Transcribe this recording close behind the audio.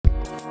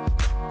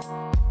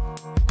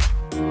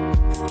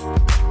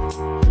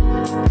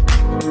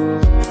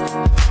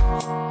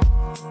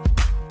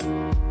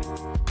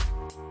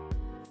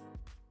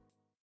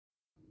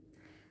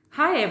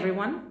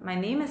everyone, my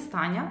name is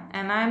Tanya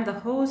and I am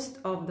the host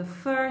of the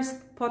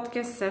first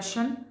podcast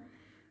session,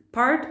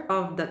 part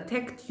of the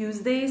Tech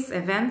Tuesdays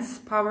events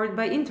powered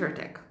by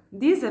Intertech.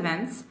 These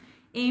events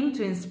aim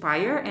to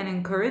inspire and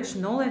encourage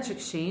knowledge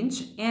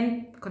exchange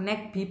and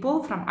connect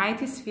people from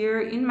IT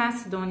sphere in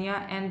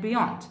Macedonia and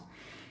beyond.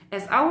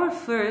 As our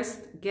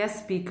first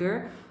guest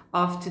speaker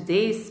of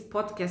today's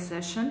podcast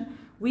session,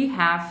 we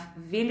have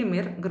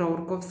Velimir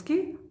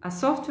Graurkovski, a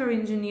software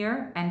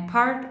engineer and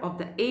part of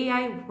the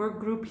AI work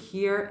group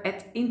here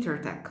at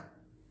Intertech.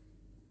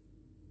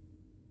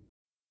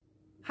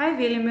 Hi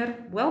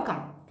Velimir,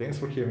 welcome. Thanks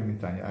for having me,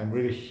 Tanya. I'm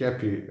really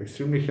happy,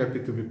 extremely happy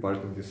to be part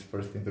of this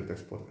first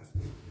Intertech podcast.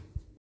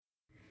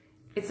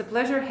 It's a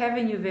pleasure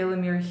having you,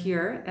 Velimir,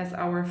 here as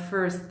our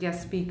first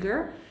guest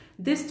speaker.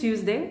 This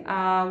Tuesday,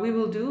 we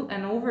will do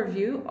an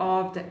overview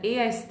of the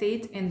AI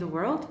state in the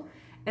world,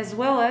 as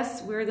well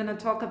as we're going to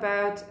talk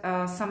about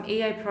some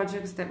AI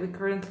projects that we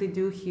currently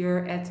do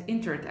here at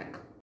Intertech.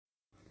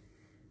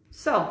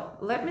 So,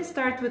 let me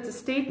start with a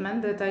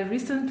statement that I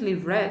recently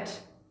read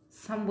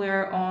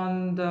somewhere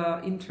on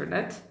the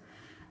internet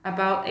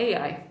about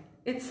AI.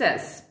 It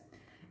says,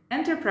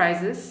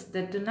 enterprises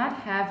that do not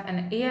have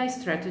an AI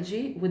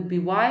strategy would be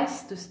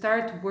wise to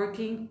start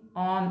working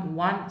on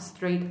one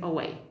straight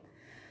away.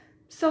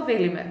 So,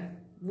 Velimir,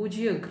 would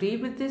you agree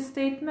with this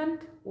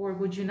statement or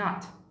would you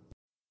not?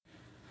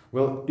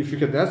 Well, if you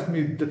had asked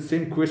me that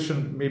same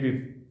question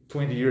maybe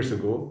 20 years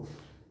ago,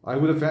 I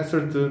would have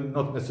answered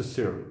not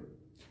necessarily.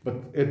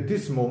 But at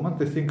this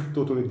moment, I think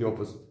totally the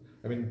opposite.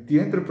 I mean, the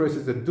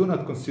enterprises that do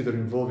not consider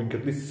involving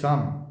at least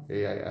some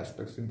AI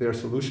aspects in their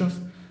solutions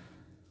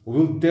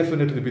will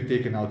definitely be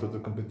taken out of the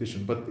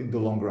competition, but in the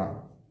long run.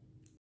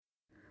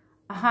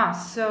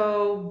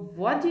 So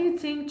what do you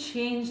think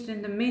changed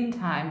in the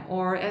meantime,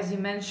 or as you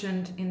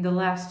mentioned, in the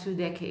last 2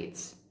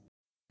 decades?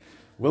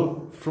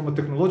 Well, from a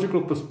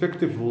technological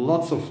perspective,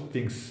 lots of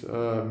things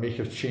may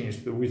have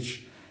changed,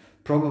 which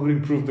probably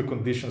improved the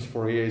conditions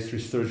for AI's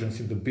resurgence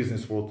in the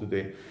business world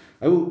today.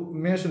 I will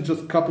mention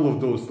just a couple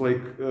of those,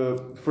 like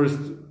first,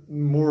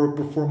 more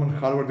performant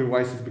hardware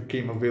devices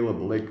became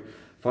available, like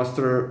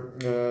faster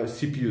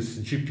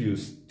CPUs,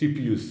 GPUs,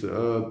 TPUs,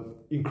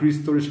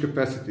 increased storage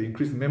capacity,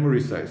 increased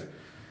memory size.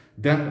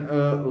 Then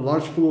a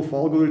large pool of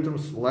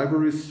algorithms,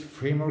 libraries,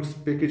 frameworks,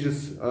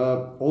 packages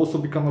also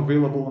become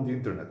available on the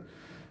internet.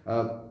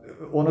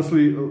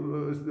 Honestly,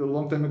 a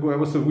long time ago, I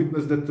was a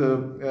witness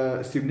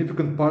that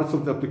significant parts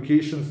of the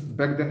applications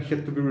back then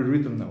had to be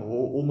rewritten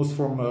almost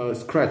from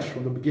scratch,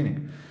 from the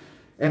beginning.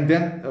 And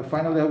then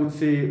finally, I would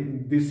say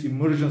this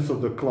emergence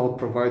of the cloud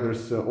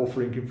providers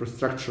offering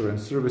infrastructure and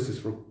services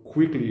for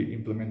quickly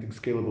implementing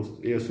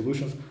scalable AI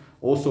solutions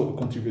also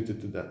contributed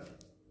to that.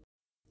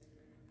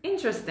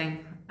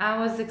 Interesting. I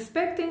was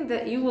expecting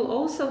that you will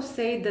also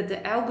say that the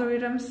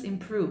algorithms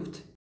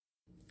improved.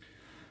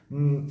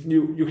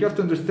 You have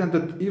to understand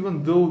that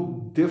even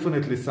though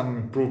definitely some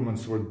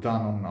improvements were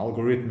done on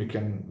algorithmic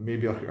and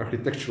maybe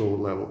architectural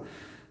level,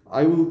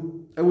 I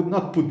would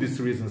not put these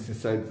reasons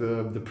inside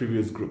the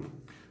previous group.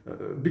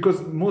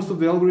 Because most of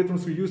the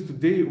algorithms we use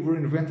today were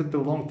invented a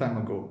long time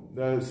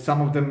ago.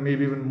 Some of them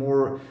maybe even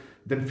more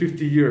than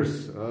 50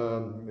 years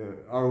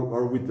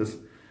are with us.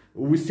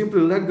 We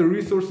simply lack the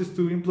resources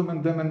to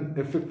implement them and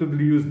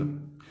effectively use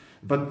them.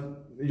 But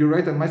you're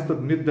right, I must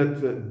admit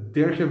that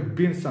there have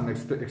been some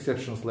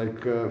exceptions,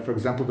 like, for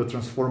example, the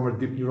transformer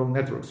deep neural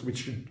networks,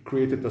 which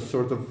created a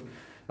sort of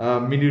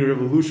mini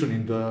revolution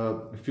in the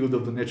field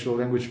of the natural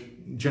language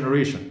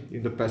generation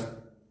in the past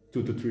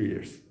 2 to 3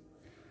 years.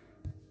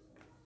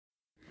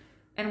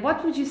 And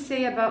what would you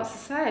say about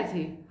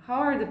society? How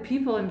are the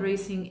people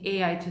embracing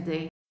AI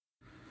today?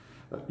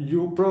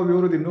 You probably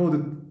already know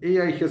that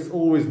AI has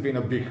always been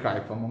a big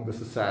hype among the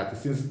society,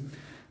 since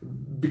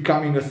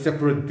becoming a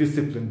separate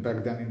discipline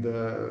back then in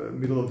the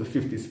middle of the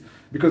 50s,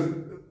 because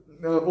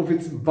of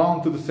its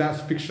bound to the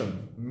science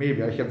fiction.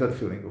 Maybe, I have that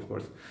feeling, of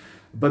course.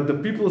 But the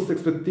people's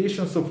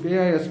expectations of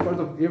AI as part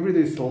of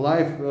everyday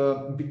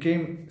life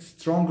became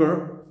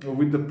stronger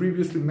with the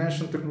previously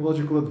mentioned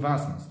technological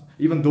advancements,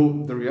 even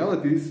though the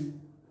reality is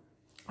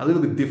a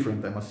little bit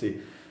different, I must say,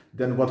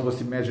 than what was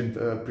imagined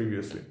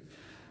previously.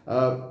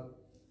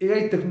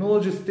 AI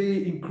technologies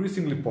stay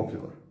increasingly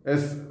popular.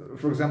 As,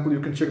 for example, you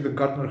can check the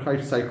Gartner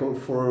Hype Cycle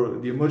for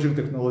the emerging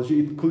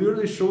technology. It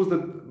clearly shows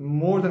that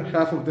more than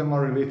half of them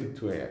are related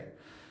to AI.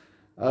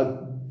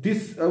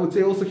 This, I would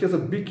say, also has a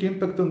big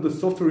impact on the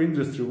software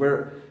industry,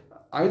 where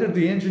either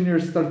the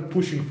engineers start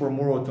pushing for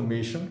more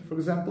automation, for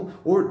example,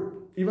 or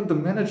even the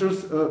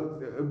managers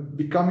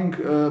becoming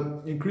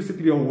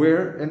increasingly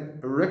aware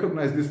and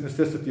recognize this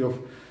necessity of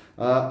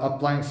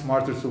applying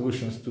smarter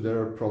solutions to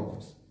their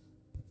problems.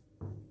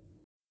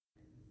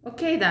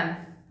 Okay then,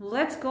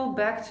 let's go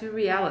back to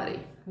reality.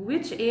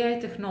 Which AI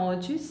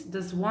technologies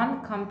does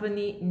one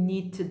company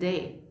need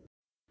today?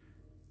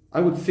 I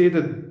would say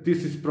that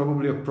this is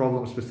probably a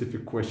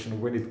problem-specific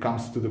question when it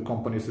comes to the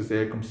companies as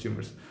AI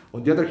consumers.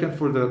 On the other hand,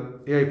 for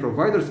the AI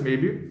providers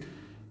maybe,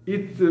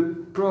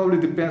 it probably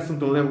depends on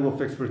the level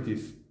of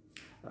expertise.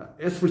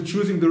 As for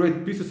choosing the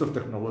right pieces of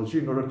technology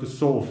in order to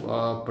solve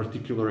a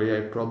particular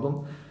AI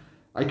problem,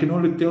 I can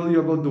only tell you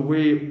about the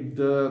way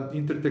the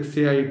Intertech's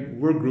AI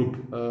work group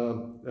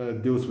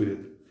deals with it.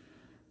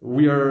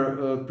 We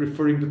are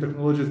preferring the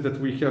technologies that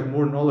we have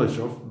more knowledge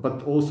of,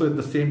 but also at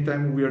the same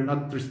time we are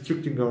not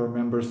restricting our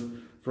members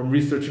from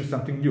researching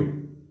something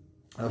new.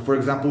 For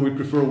example, we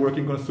prefer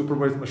working on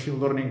supervised machine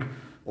learning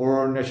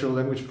or natural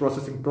language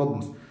processing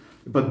problems.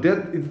 But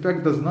that, in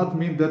fact, does not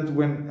mean that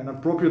when an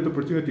appropriate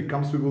opportunity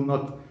comes, we will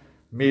not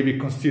maybe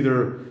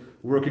consider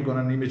working on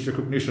an image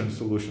recognition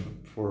solution,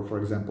 for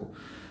example.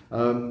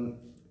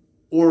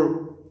 Or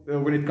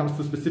when it comes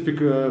to a specific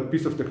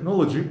piece of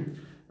technology,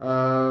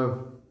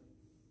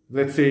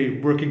 let's say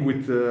working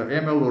with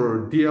ML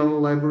or DL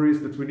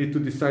libraries that we need to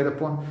decide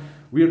upon,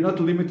 we are not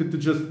limited to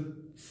just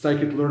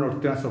scikit-learn or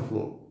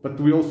TensorFlow, but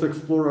we also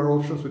explore our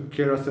options with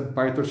Keras and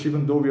PyTorch,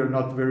 even though we are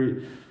not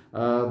very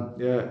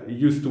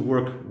used to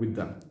work with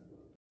them.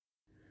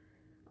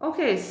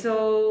 Okay,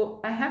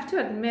 so I have to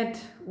admit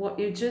what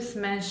you just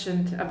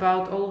mentioned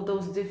about all of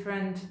those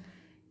different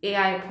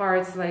AI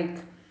parts like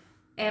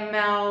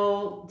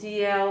ML,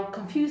 DL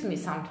confuse me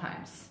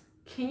sometimes.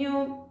 Can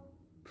you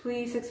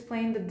please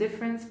explain the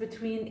difference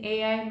between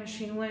AI,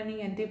 machine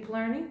learning, and deep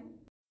learning?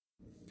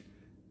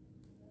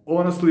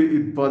 Honestly,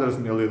 it bothers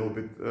me a little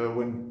bit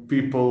when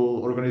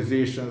people,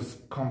 organizations,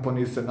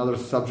 companies, and other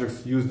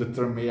subjects use the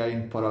term AI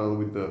in parallel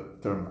with the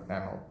term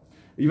ML.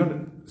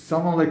 Even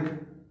someone like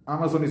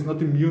Amazon is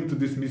not immune to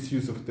this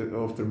misuse of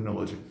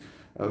terminology.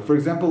 For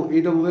example,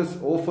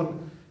 AWS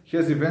often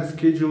has events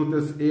scheduled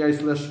as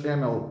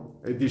AI/ML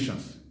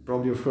editions.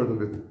 Probably you've heard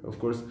of it, of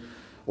course.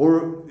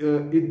 Or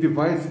it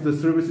divides the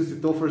services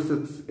it offers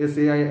as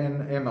AI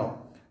and ML.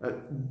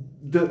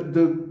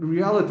 The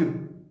reality,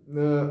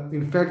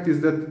 in fact,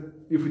 is that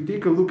if we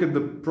take a look at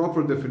the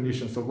proper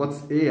definitions of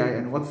what's AI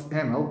and what's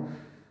ML,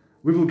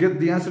 we will get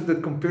the answer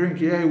that comparing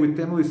AI with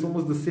ML is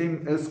almost the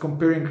same as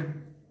comparing,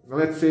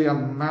 let's say, a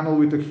mammal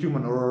with a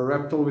human or a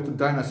reptile with a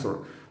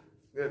dinosaur.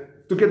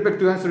 To get back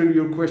to answering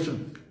your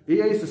question,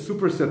 AI is a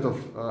superset of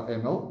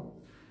ML,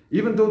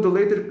 even though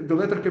the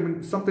latter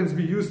can sometimes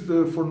be used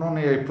for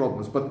non-AI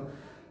problems, but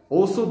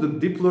also the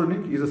deep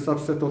learning is a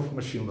subset of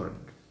machine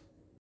learning.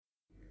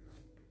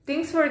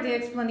 Thanks for the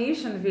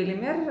explanation,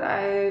 Velimir.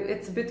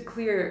 It's a bit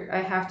clear, I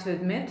have to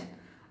admit.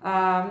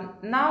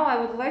 Now I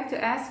would like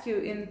to ask you,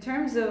 in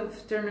terms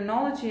of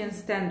terminology and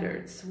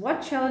standards,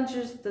 what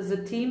challenges does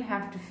a team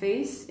have to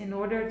face in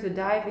order to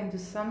dive into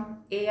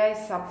some AI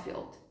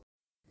subfield?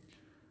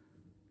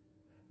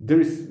 There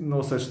is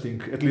no such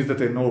thing, at least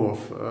that I know of,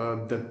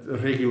 that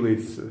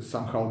regulates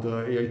somehow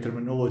the AI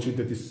terminology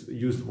that is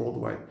used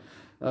worldwide.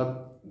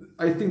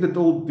 I think that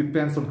all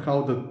depends on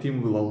how the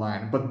team will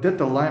align, but that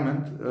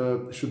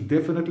alignment should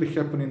definitely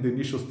happen in the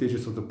initial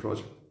stages of the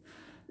project.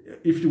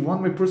 If you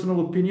want my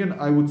personal opinion,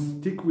 I would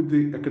stick with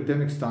the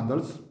academic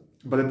standards,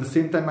 but at the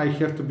same time I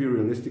have to be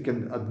realistic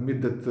and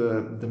admit that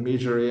the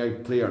major AI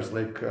players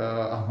like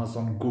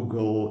Amazon,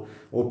 Google,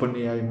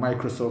 OpenAI,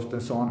 Microsoft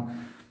and so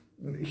on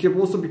have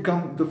also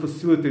become the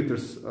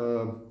facilitators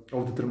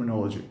of the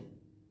terminology.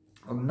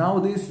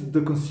 Nowadays,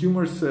 the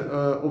consumers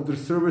of their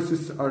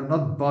services are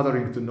not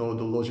bothering to know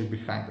the logic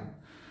behind them.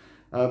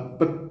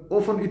 But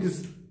often it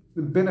is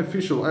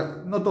beneficial,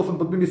 not often,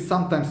 but maybe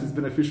sometimes it's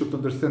beneficial to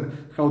understand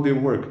how they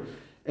work.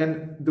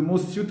 And the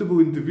most suitable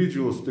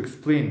individuals to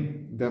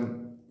explain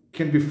them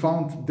can be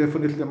found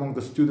definitely among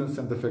the students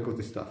and the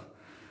faculty staff.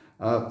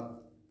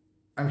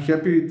 I'm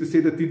happy to say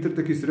that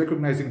Intertech is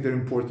recognizing their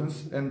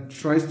importance and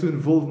tries to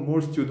involve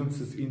more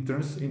students as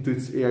interns into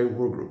its AI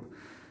workgroup.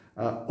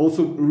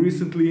 Also,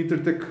 recently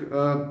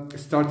Intertech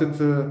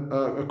started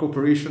a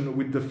cooperation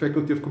with the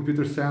Faculty of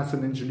Computer Science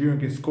and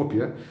Engineering in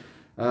Skopje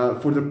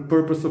for the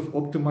purpose of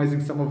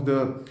optimizing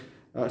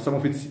some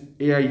of its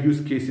AI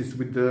use cases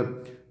with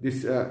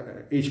this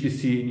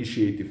HPC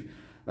initiative.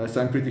 So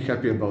I'm pretty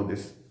happy about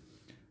this.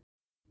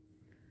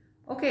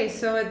 Okay,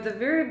 so at the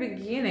very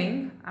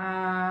beginning,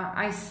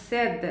 I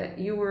said that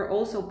you were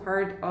also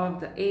part of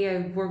the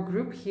AI work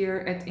group here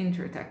at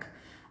Intertech.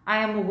 I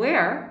am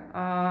aware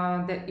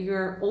that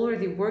you're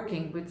already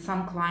working with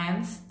some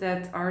clients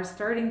that are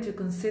starting to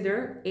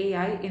consider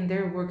AI in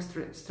their work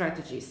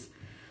strategies.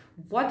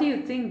 What do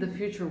you think the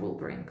future will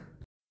bring?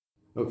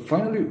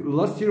 Finally,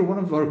 last year, one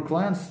of our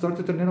clients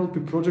started an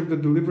NLP project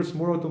that delivers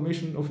more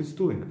automation of its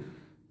tooling.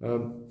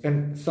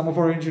 And some of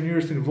our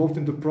engineers involved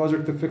in the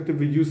project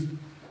effectively used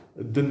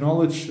the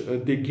knowledge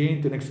they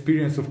gained and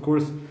experience, of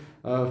course,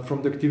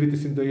 from the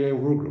activities in the AI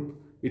workgroup.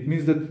 It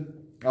means that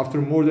after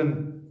more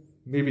than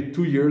maybe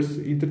 2 years,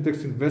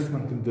 Intertech's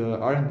investment in the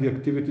R&D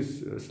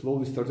activities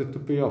slowly started to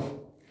pay off.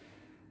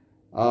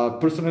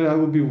 Personally, I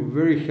would be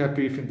very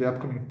happy if in the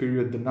upcoming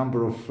period the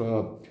number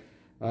of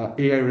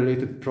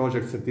AI-related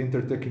projects at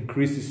Intertech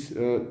increases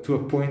to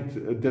a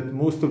point that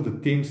most of the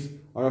teams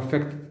are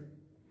affected.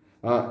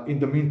 In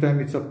the meantime,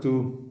 it's up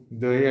to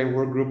the AI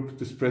workgroup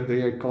to spread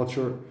the AI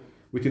culture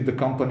within the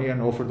company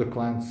and offer the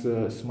clients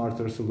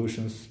smarter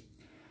solutions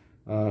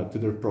to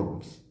their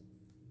problems.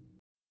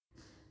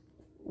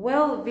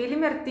 Well,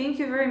 Velimir, thank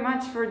you very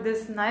much for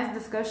this nice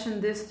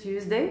discussion this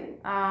Tuesday.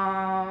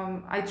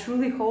 I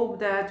truly hope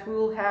that we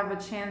will have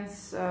a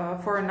chance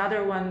for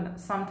another one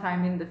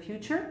sometime in the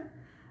future.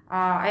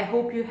 I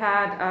hope you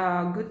had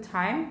a good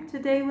time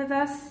today with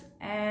us,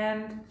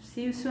 and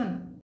see you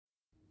soon.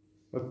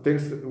 But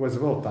thanks as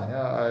well,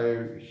 Tanya. I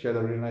had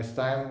a really nice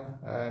time,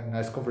 a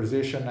nice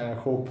conversation, and I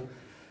hope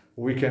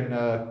we can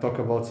talk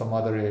about some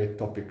other AI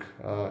topic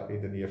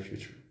in the near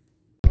future.